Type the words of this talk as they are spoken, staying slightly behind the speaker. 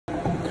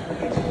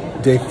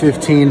Day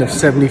 15 of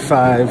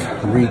 75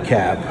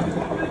 recap.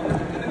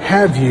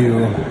 Have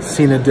you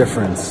seen a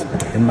difference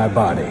in my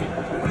body?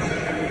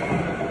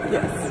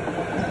 Yes.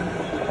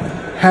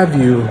 Have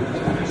you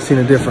seen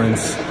a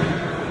difference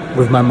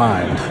with my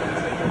mind?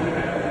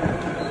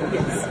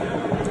 Yes.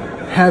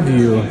 Have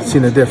you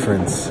seen a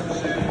difference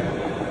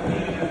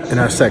in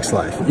our sex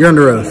life? You're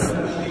under oath.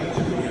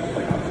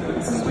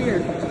 This is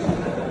weird.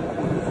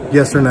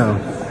 Yes or no?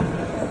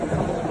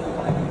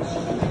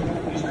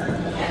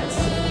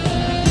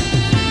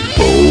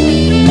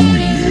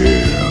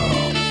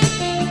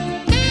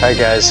 Hi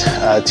guys,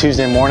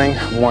 Tuesday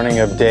morning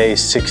of day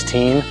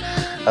 16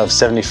 of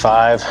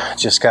 75.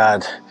 Just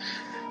got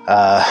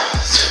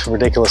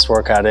ridiculous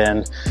workout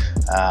in,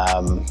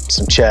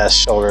 some chest,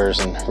 shoulders,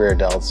 and rear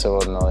delts, so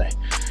it wasn't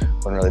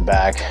really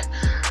back.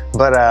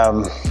 But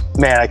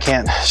man, I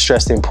can't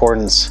stress the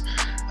importance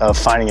of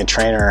finding a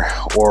trainer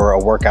or a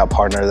workout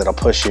partner that'll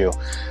push you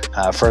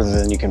further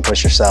than you can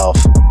push yourself.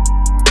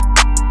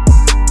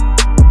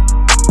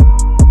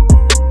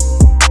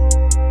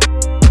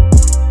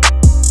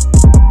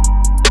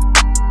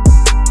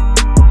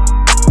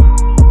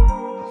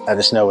 I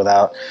just know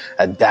without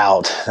a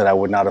doubt that I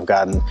would not have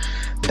gotten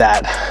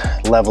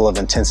that level of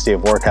intensity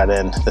of workout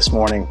in this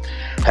morning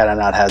had I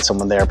not had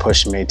someone there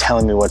pushing me,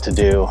 telling me what to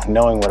do,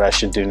 knowing what I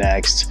should do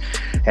next,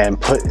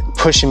 and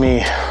pushing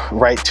me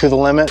right to the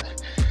limit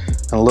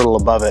and a little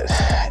above it,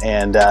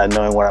 and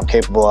knowing what I'm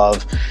capable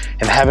of.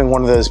 And having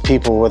one of those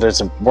people, whether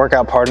it's a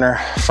workout partner,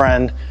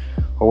 friend,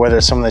 or whether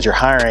it's someone that you're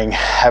hiring,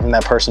 having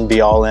that person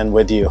be all in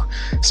with you,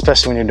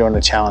 especially when you're doing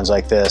a challenge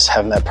like this,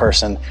 having that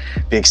person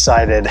be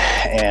excited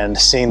and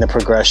seeing the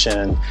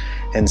progression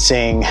and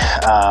seeing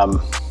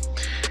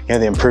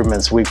the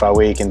improvements week by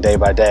week and day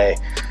by day.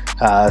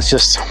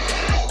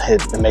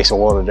 It makes a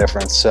world of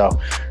difference. So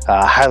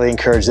I highly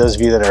encourage those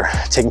of you that are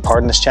taking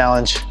part in this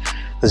challenge,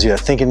 those of you that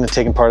are thinking of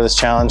taking part of this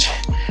challenge,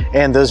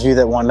 and those of you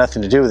that want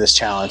nothing to do with this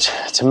challenge,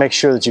 to make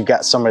sure that you've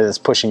got somebody that's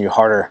pushing you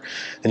harder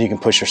than you can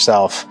push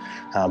yourself,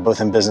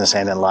 both in business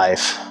and in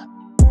life.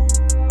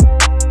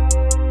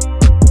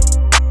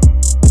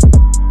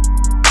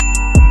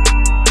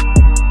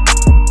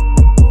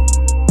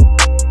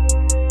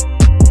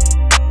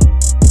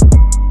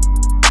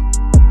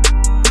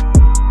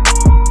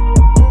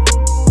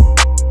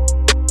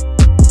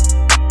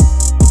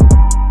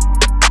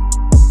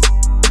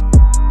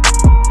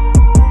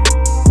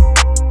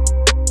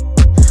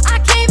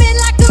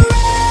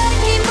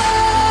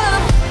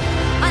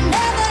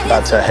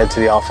 About to head to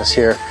the office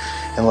here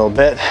in a little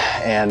bit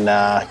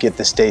and get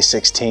this day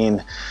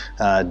 16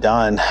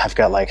 done. I've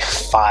got like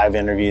 5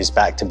 interviews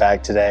back to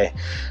back today,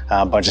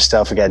 a bunch of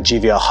stuff. We got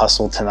GVL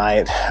Hustle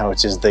tonight,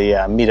 which is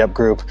the meetup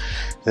group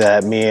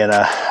that me and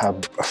a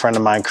friend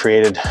of mine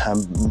created a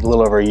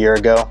little over a year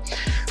ago.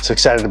 So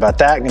excited about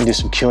that. Gonna do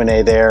some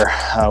Q&A there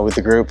with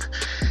the group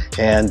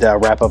and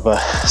wrap up a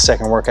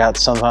second workout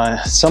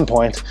at some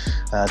point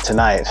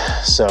tonight.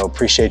 So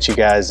appreciate you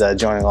guys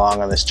joining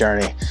along on this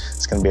journey.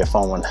 It's gonna be a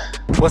fun one.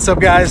 What's up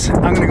guys?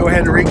 I'm gonna go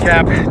ahead and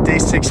recap day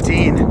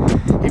 16,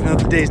 even though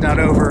the day's not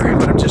over,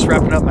 but I'm just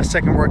wrapping up my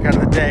second workout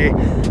of the day.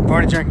 I've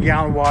already drank a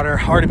gallon of water,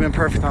 already been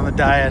perfect on the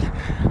diet,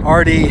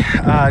 already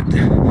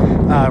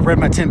read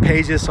my 10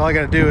 pages, so all I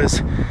gotta do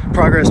is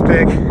progress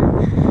pick,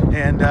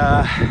 and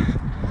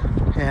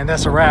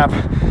that's a wrap.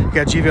 We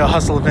got GVL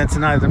Hustle event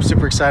tonight that I'm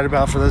super excited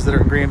about for those that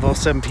are in Greenville,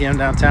 7 p.m.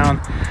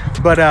 downtown.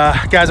 But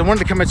guys, I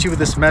wanted to come at you with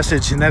this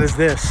message, and that is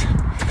this.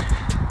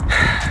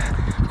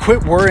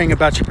 Quit worrying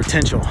about your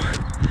potential.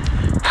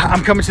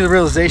 I'm coming to the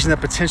realization that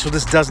potential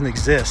just doesn't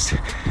exist,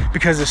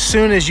 because as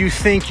soon as you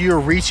think you're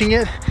reaching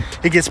it,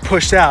 it gets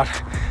pushed out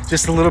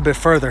just a little bit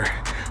further.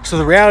 So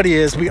the reality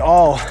is we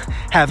all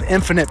have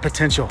infinite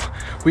potential.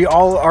 We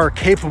all are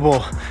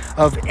capable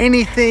of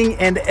anything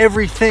and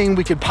everything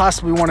we could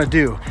possibly want to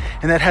do.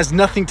 And that has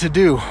nothing to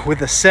do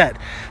with a set,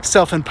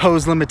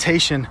 self-imposed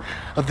limitation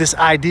of this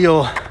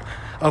ideal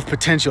of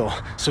potential.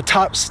 So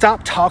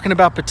stop talking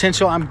about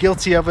potential. I'm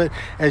guilty of it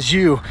as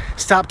you.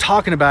 Stop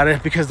talking about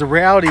it, because the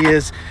reality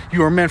is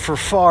you are meant for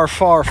far,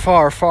 far,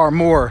 far, far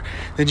more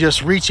than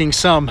just reaching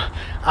some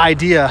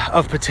idea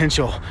of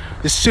potential.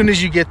 As soon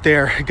as you get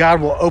there,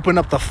 God will open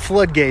up the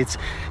floodgates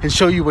and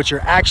show you what you're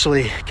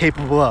actually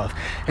capable of.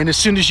 And as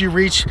soon as you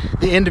reach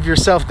the end of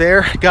yourself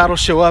there, God will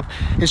show up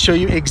and show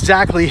you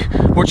exactly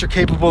what you're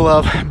capable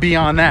of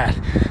beyond that.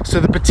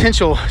 So the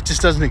potential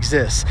just doesn't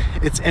exist.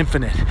 It's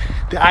infinite.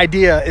 The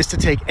idea is to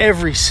take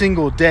every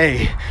single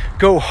day,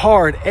 go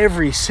hard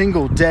every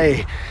single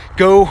day,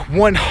 go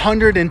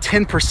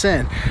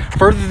 110%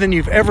 further than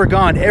you've ever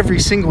gone every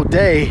single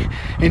day,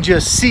 and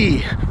just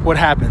see what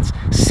happens.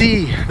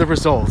 See the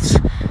results.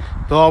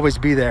 They'll always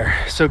be there.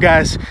 So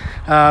guys,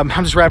 I'm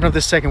just wrapping up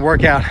this second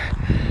workout.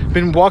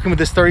 Been walking with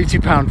this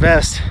 32-pound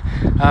vest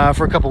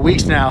for a couple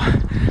weeks now,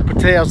 but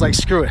today I was like,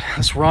 screw it,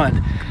 let's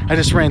run. I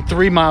just ran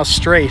 3 miles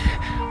straight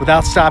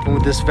without stopping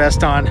with this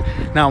vest on.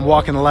 Now I'm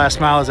walking the last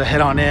mile as I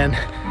head on in.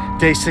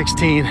 Day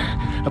 16,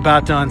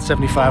 about done,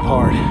 75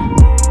 hard.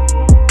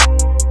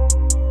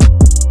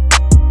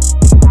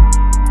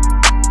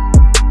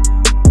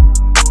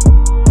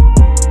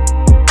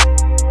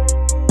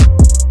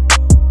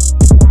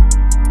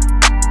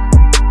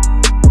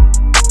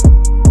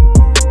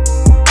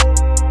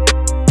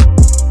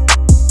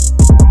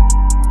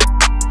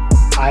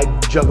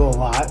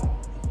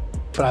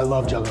 but I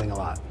love juggling a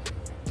lot.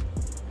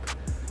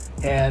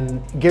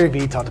 And Gary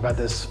Vee talked about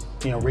this,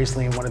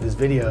 recently in one of his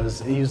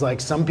videos. He was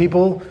like, some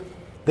people,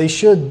 they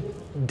should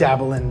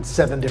dabble in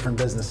 7 different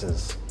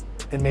businesses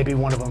and maybe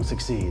one of them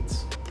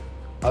succeeds.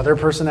 Other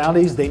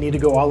personalities, they need to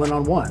go all in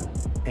on one.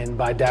 And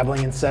by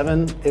dabbling in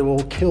 7, it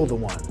will kill the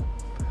one.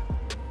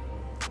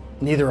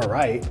 Neither are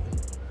right.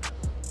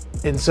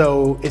 And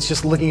so it's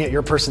just looking at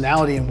your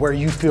personality and where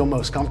you feel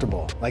most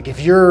comfortable. Like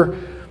if you're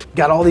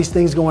got all these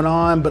things going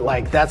on, but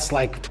that's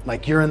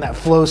like you're in that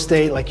flow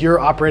state, like you're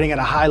operating at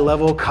a high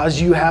level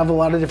because you have a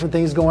lot of different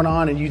things going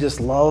on and you just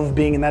love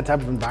being in that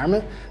type of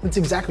environment, that's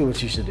exactly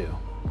what you should do.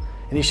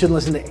 And you shouldn't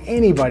listen to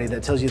anybody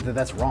that tells you that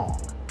that's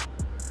wrong,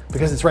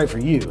 because it's right for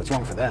you, it's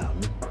wrong for them.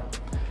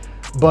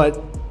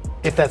 But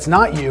if that's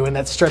not you and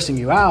that's stressing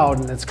you out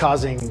and it's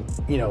causing,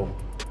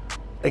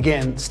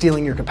 again,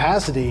 stealing your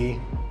capacity,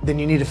 then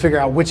you need to figure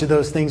out which of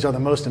those things are the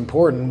most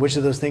important, which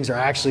of those things are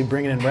actually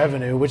bringing in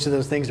revenue, which of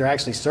those things are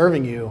actually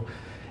serving you,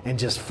 and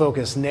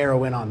just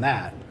narrow in on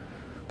that.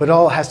 But it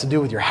all has to do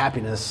with your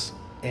happiness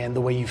and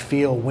the way you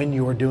feel when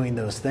you are doing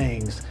those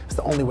things. It's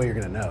the only way you're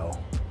gonna know.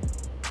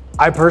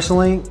 I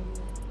personally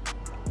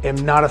am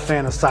not a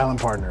fan of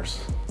silent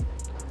partners.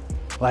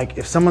 Like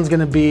if someone's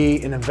gonna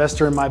be an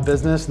investor in my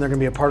business and they're gonna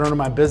be a partner in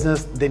my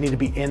business, they need to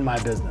be in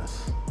my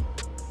business.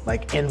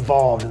 Like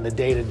involved in the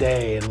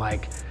day-to-day and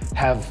like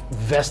have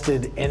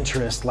vested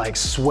interest, like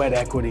sweat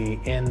equity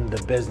in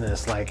the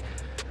business, like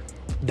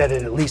that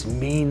it at least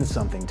means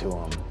something to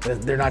them.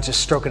 They're not just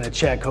stroking a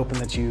check hoping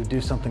that you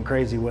do something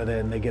crazy with it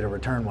and they get a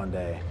return one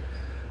day.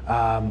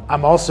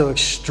 I'm also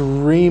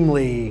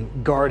extremely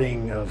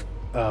guarding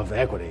of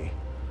equity.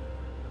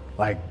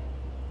 Like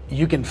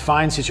you can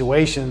find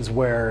situations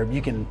where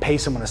you can pay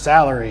someone a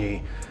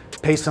salary,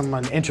 pay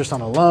someone interest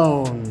on a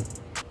loan,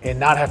 and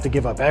not have to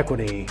give up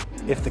equity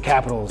if the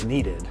capital is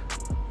needed.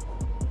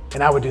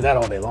 And I would do that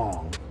all day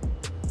long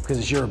because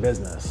it's your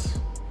business.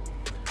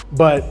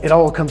 But it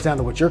all comes down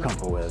to what you're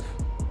comfortable with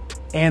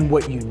and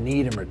what you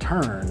need in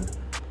return.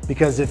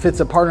 Because if it's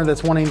a partner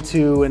that's wanting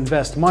to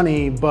invest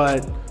money,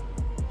 but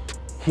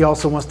he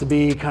also wants to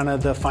be kind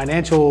of the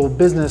financial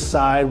business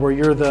side where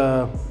you're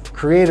the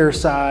creator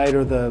side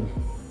or the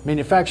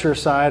manufacturer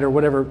side or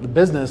whatever the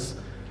business,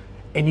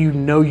 and you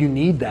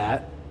need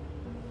that,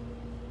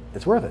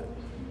 it's worth it.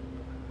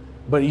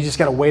 But you just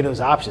got to weigh those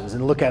options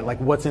and look at like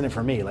what's in it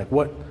for me, like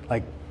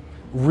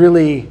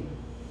really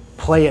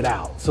play it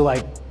out. So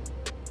like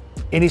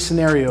any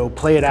scenario,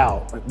 play it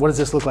out. Like, what does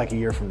this look like a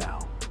year from now?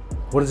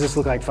 What does this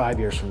look like 5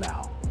 years from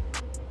now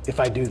if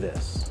I do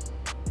this?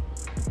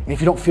 And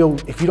if you don't feel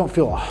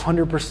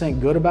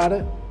 100% good about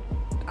it,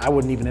 I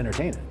wouldn't even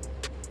entertain it,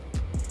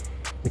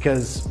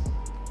 because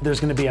there's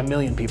going to be a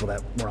million people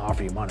that want to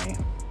offer you money,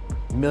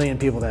 a million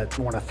people that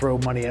want to throw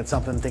money at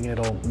something thinking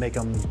it'll make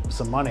them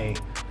some money.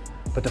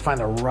 But to find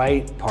the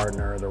right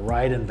partner, the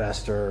right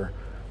investor,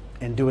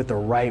 and do it the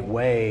right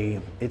way,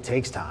 it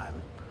takes time.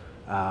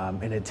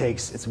 And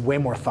it's way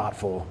more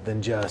thoughtful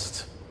than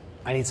just,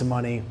 I need some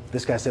money,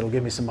 this guy said he'll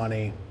give me some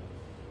money,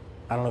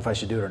 I don't know if I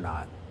should do it or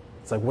not.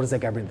 It's like, what does that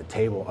guy bring to the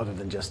table other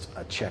than just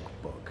a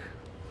checkbook?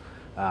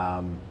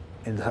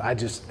 And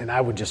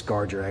I would just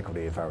guard your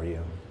equity if I were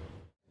you.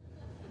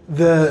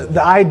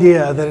 The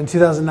idea that in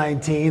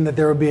 2019 that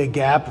there would be a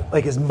gap,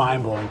 like, is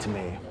mind-blowing to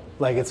me.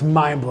 Like, it's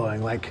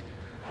mind-blowing. Like,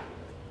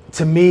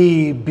 to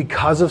me,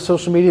 because of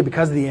social media,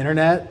 because of the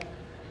internet,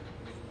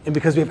 and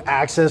because we have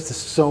access to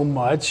so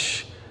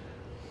much,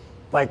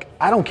 like,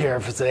 I don't care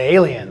if it's an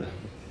alien.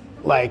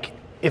 Like,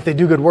 if they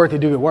do good work, they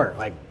do good work.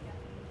 Like,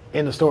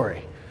 end of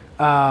story.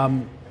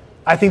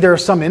 I think there are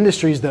some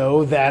industries,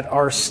 though, that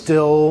are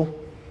still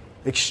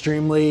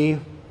extremely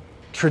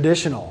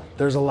traditional.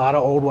 There's a lot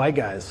of old white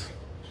guys.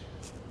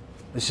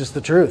 It's just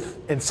the truth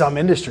in some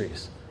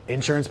industries,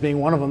 insurance being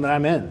one of them that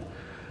I'm in.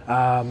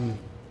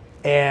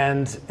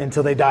 And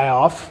until they die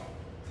off,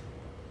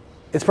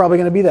 it's probably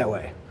going to be that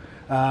way,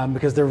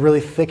 because they're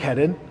really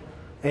thick-headed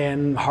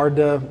and hard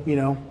to,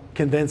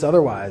 convince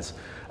otherwise.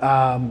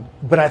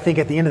 But I think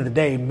at the end of the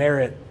day,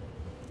 merit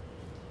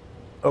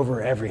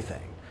over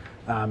everything.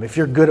 If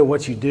you're good at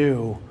what you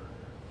do,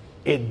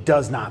 it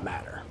does not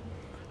matter.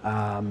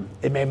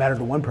 It may matter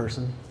to one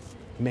person,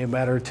 it may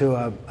matter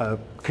to a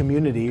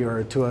community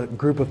or to a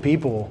group of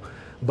people,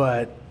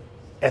 but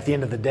at the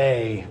end of the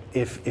day,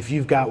 if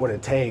you've got what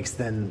it takes,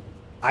 then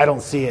I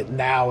don't see it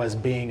now as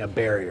being a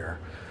barrier.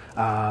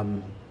 I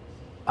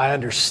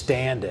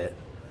understand it,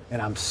 and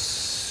I'm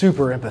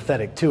super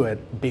empathetic to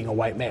it, being a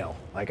white male.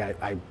 Like,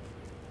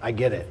 I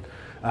get it.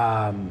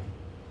 But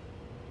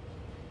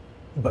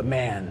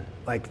man,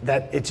 like,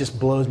 that, it just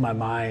blows my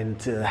mind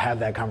to have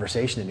that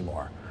conversation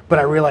anymore. But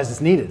I realize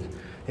it's needed.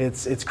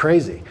 It's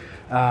crazy.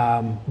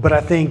 But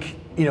I think,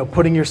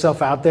 putting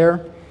yourself out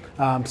there,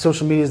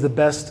 social media is the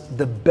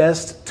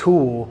best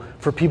tool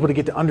for people to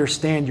get to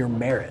understand your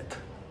merit.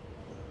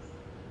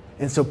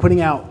 And so putting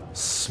out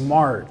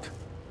smart,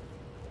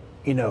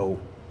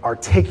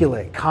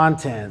 articulate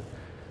content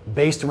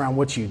based around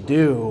what you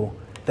do,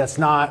 that's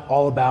not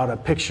all about a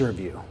picture of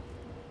you.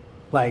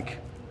 Like,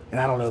 and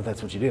I don't know if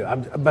that's what you do,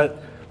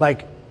 but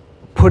like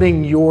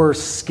putting your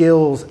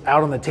skills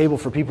out on the table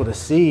for people to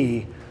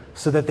see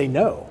so that they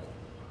know.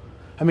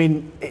 I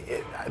mean,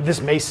 this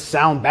may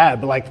sound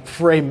bad, but like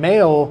for a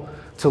male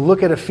to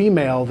look at a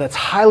female that's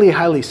highly,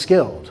 highly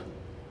skilled,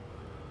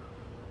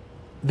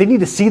 they need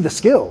to see the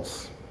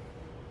skills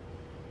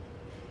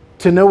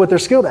to know what they're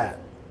skilled at.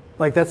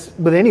 Like that's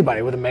with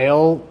anybody, with a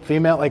male,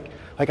 female, like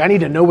I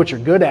need to know what you're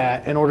good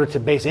at in order to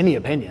base any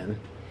opinion.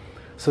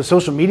 So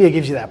social media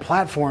gives you that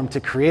platform to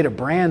create a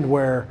brand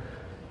where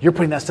you're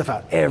putting that stuff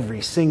out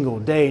every single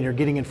day and you're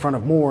getting in front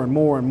of more and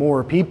more and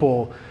more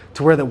people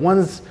to where the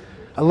ones,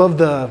 I love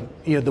the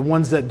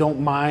ones that don't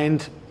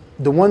mind,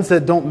 the ones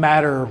that don't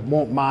matter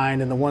won't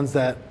mind, and the ones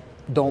that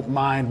don't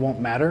mind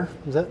won't matter.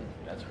 Is that?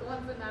 That's right. The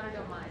ones that matter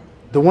don't mind.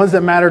 The ones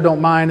that matter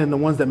don't mind, and the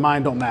ones that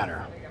mind don't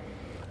matter.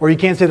 Or you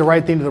can't say the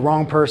right thing to the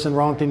wrong person,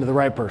 wrong thing to the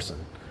right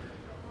person.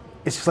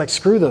 It's just like,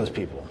 screw those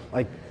people.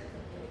 Like,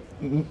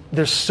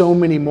 there's so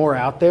many more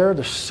out there.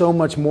 There's so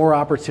much more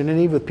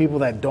opportunity with people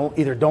that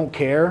either don't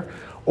care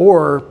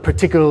or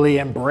particularly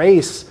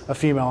embrace a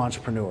female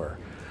entrepreneur.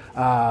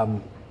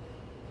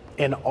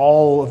 And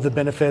all of the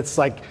benefits,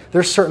 like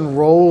there's certain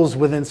roles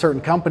within certain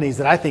companies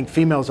that I think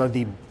females are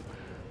the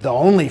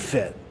only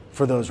fit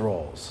for those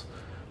roles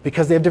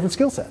because they have different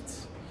skill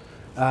sets.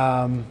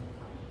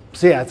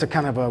 So yeah, it's a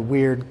kind of a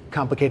weird,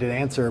 complicated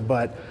answer,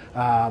 but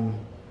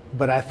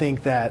I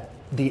think that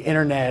the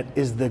internet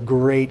is the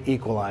great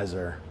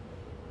equalizer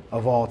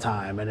of all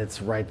time, and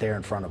it's right there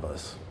in front of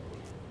us.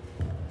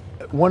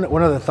 One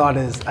other thought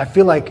is, I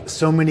feel like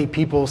so many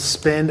people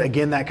spend,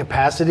 again, that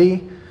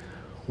capacity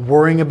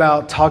worrying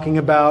about, talking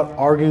about,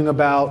 arguing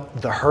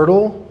about the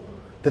hurdle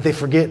that they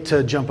forget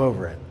to jump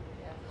over it.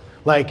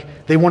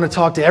 Like, they want to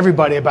talk to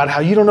everybody about how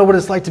you don't know what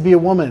it's like to be a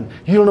woman.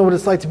 You don't know what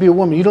it's like to be a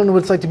woman. You don't know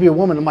what it's like to be a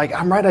woman. I'm like,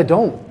 I'm right, I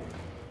don't.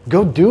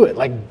 Go do it.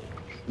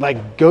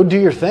 Like go do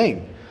your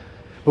thing.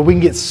 But we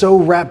can get so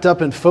wrapped up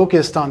and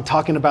focused on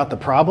talking about the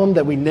problem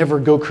that we never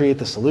go create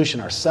the solution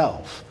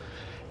ourselves.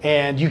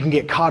 And you can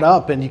get caught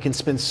up and you can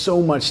spend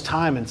so much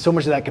time, and so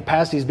much of that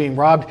capacity is being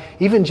robbed,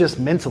 even just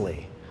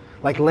mentally.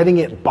 Like letting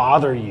it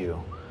bother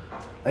you.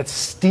 That's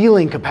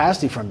stealing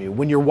capacity from you.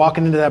 When you're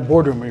walking into that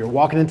boardroom or you're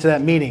walking into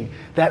that meeting,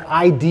 that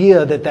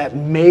idea that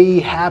may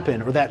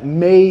happen or that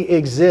may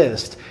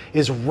exist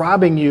is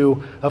robbing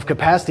you of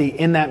capacity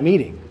in that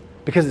meeting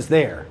because it's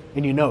there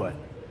and you know it.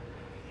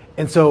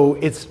 And so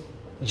it's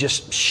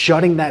just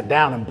shutting that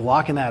down and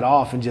blocking that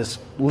off and just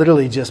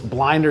literally just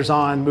blinders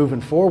on,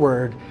 moving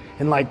forward,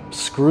 and like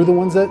screw the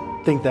ones that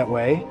think that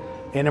way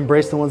and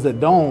embrace the ones that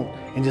don't,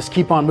 and just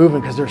keep on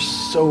moving because there's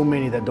so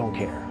many that don't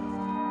care.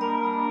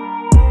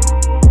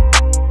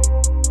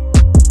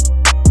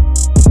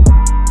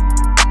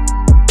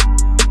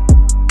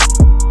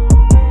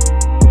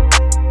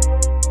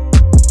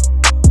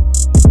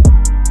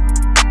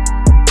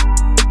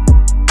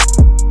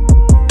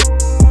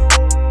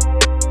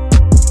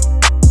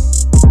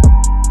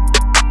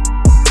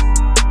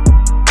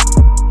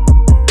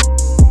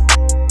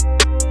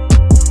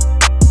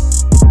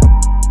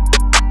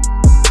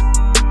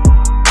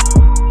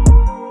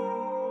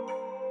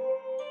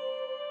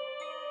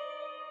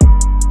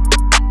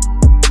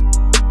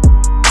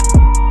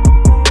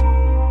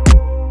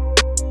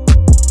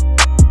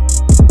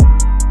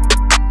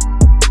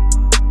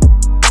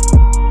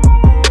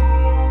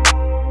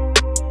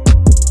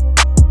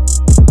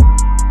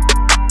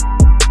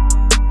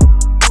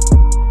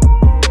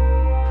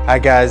 Hi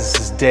guys,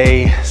 this is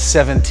day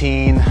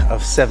 17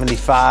 of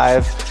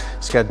 75.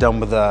 Just got done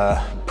with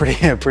a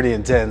pretty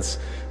intense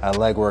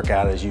leg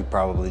workout, as you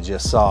probably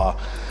just saw.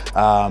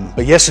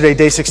 But yesterday,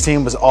 day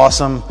 16 was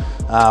awesome.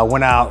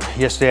 Went out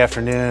yesterday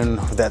afternoon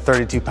with that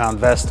 32-pound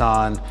vest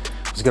on.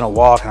 I was gonna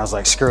walk and I was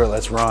like, screw it,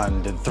 let's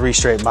run. Did 3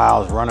 straight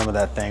miles running with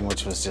that thing,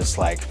 which was just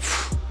like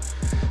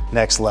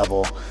next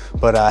level.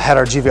 But had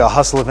our GVL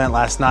Hustle event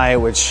last night,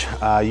 which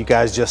you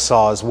guys just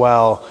saw as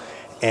well.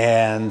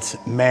 And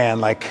man,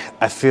 like,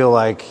 I feel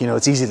like, you know,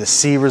 it's easy to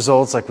see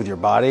results like with your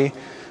body,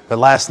 but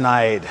last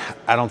night,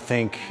 I don't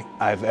think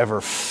I've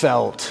ever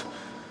felt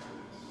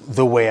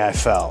the way I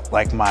felt.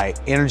 Like my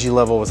energy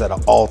level was at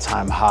an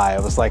all-time high. I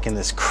was like in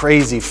this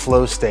crazy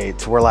flow state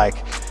to where, like,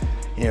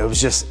 you know, it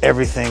was just,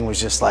 everything was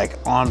just like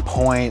on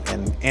point,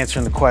 and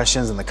answering the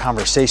questions and the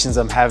conversations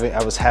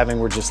I was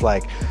having were just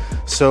like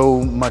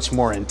so much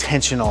more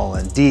intentional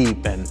and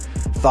deep and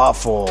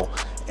thoughtful.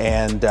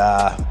 And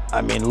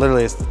I mean,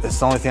 literally, it's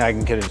the only thing I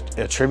can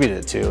attribute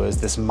it to is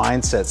this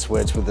mindset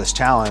switch with this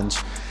challenge,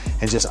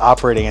 and just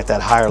operating at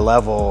that higher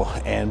level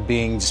and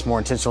being just more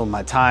intentional with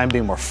my time,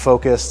 being more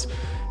focused,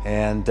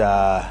 and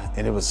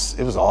it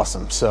was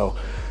awesome. So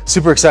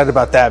super excited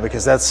about that,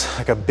 because that's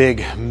like a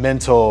big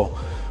mental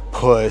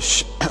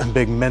push, a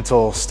big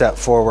mental step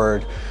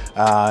forward.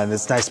 And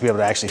it's nice to be able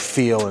to actually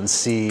feel and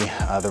see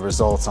the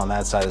results on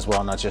that side as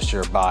well, not just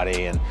your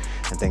body and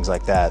things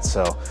like that.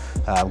 So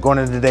going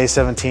into day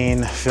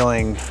 17,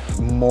 feeling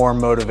more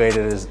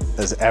motivated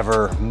as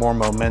ever, more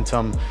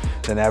momentum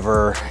than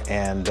ever,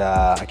 and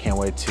I can't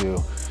wait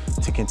to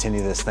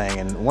continue this thing.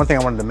 And one thing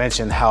I wanted to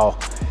mention, how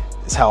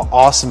is how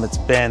awesome it's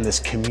been, this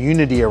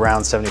community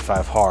around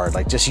 75 Hard.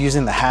 Like just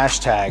using the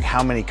hashtag,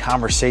 how many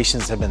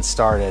conversations have been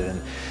started.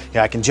 And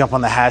I can jump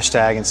on the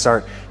hashtag and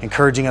start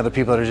encouraging other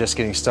people that are just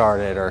getting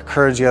started, or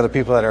encouraging other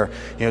people that are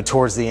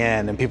towards the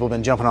end. And people have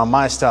been jumping on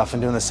my stuff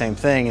and doing the same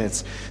thing. And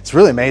it's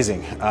really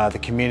amazing, the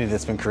community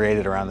that's been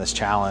created around this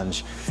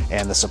challenge,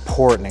 and the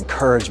support and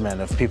encouragement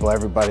of people,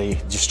 everybody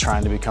just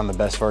trying to become the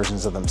best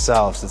versions of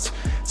themselves.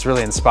 It's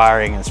really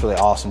inspiring, and it's really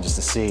awesome just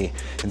to see,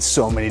 and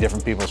so many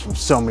different people from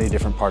so many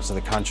different parts of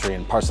the country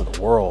and parts of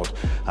the world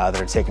that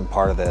are taking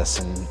part of this.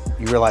 And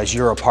you realize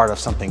you're a part of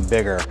something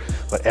bigger,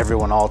 but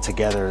everyone all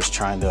together is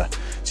trying to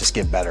just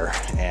get better.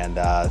 And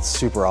it's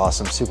super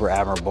awesome, super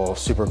admirable,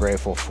 super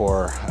grateful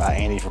for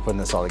Andy for putting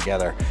this all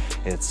together.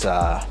 It's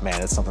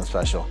man, it's something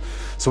special.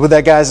 So with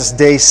that, guys, it's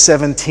day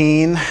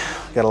 17.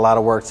 Got a lot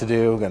of work to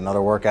do, got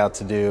another workout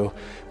to do,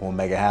 and we'll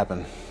make it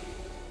happen.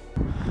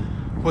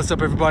 What's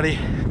up, everybody?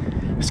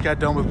 Just got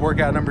done with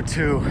workout number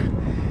 2.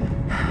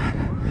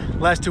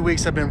 Last 2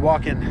 weeks I've been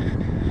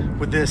walking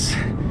with this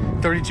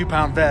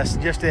 32-pound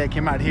vest. Yesterday I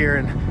came out here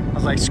and I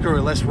was like, screw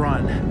it, let's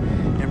run.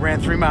 And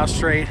ran 3 miles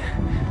straight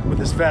with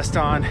this vest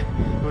on.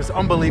 It was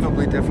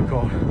unbelievably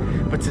difficult.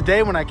 But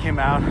today when I came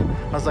out,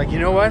 I was like, you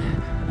know what?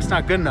 It's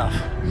not good enough.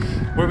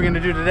 What are we gonna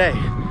do today?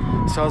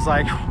 So I was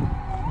like,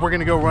 we're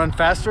gonna go run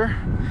faster,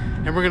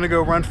 and we're gonna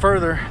go run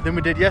further than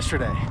we did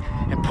yesterday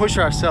and push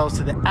ourselves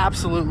to the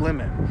absolute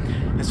limit.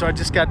 And so I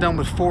just got done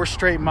with 4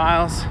 straight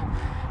miles,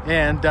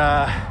 and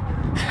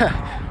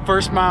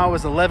first mile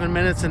was 11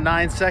 minutes and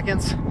 9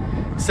 seconds.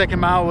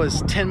 Second mile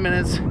was 10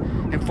 minutes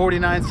and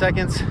 49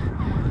 seconds.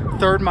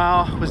 Third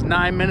mile was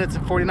 9 minutes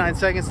and 49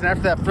 seconds. And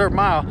after that third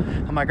mile,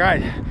 I'm like, all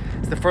right,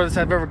 it's the furthest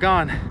I've ever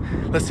gone.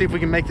 Let's see if we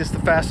can make this the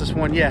fastest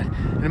one yet.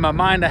 And in my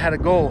mind, I had a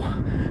goal.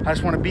 I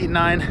just want to beat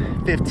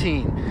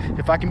 9:15.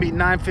 If I can beat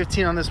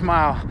 9:15 on this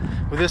mile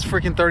with this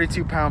freaking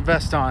 32-pound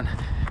vest on,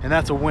 and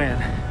that's a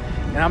win.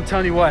 And I'm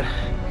telling you what,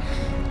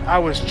 I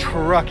was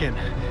trucking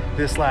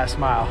this last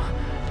mile.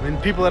 I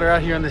mean, people that are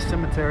out here in this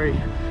cemetery,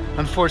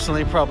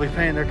 unfortunately, probably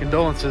paying their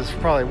condolences,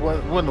 probably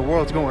what in the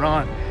world's going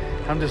on.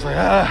 I'm just like,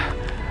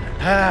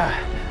 At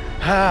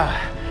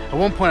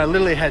one point, I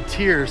literally had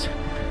tears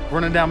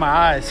running down my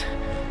eyes.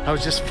 I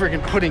was just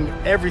freaking putting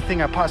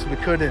everything I possibly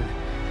could in.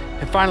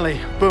 And finally,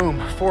 boom,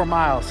 4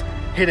 miles,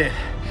 hit it.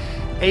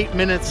 8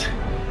 minutes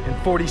and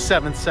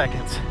 47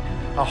 seconds.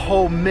 A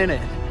whole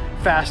minute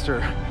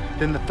faster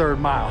than the third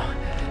mile.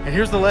 And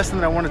here's the lesson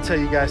that I want to tell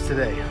you guys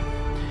today.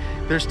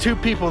 There's 2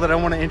 people that I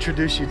want to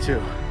introduce you to.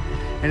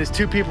 And it's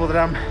 2 people that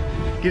I'm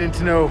getting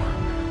to know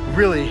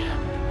really,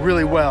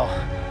 really well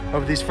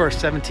over these first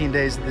 17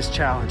 days of this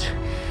challenge.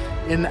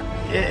 And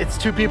it's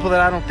 2 people that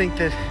I don't think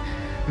that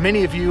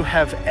many of you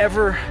have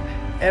ever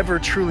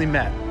truly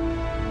met.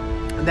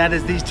 And that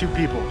is these 2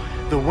 people,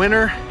 the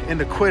winner and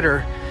the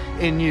quitter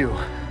in you.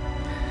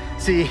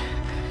 See,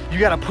 you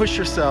gotta push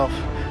yourself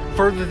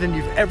further than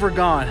you've ever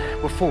gone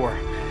before,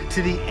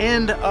 to the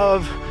end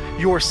of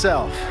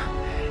yourself.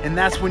 And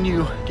that's when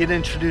you get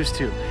introduced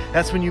to.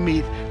 That's when you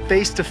meet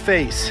face to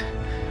face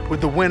with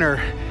the winner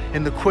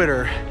and the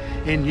quitter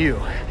in you.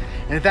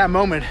 And at that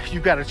moment,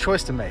 you've got a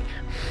choice to make.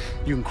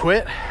 You can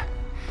quit,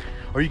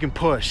 or you can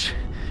push.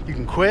 You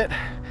can quit,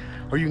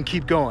 or you can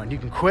keep going. You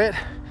can quit,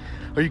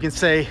 or you can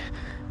say,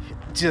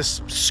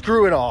 just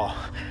screw it all.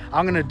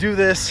 I'm gonna do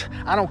this.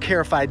 I don't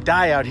care if I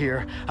die out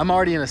here. I'm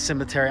already in a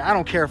cemetery. I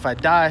don't care if I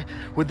die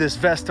with this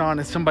vest on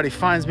and somebody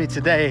finds me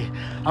today.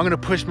 I'm gonna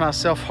push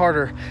myself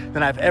harder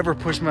than I've ever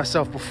pushed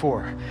myself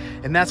before.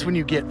 And that's when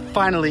you get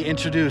finally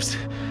introduced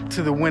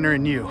to the winner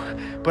in you.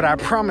 But I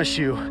promise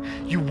you,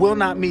 you will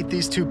not meet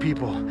these 2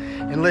 people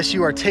unless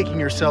you are taking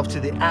yourself to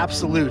the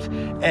absolute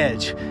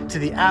edge, to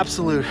the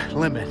absolute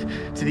limit,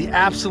 to the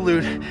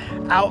absolute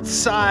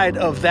outside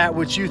of that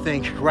which you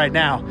think right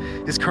now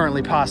is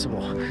currently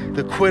possible.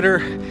 The quitter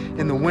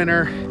and the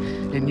winner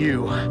in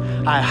you.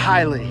 I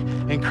highly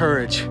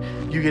encourage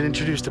you get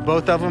introduced to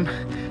both of them.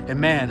 And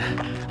man,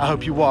 I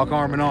hope you walk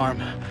arm in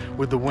arm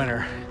with the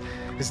winner.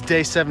 It's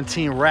day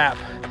 17 wrap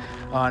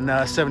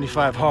on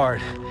 75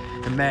 Hard.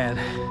 And man,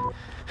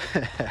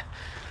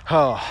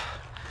 oh,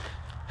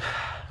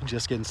 I'm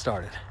just getting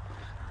started.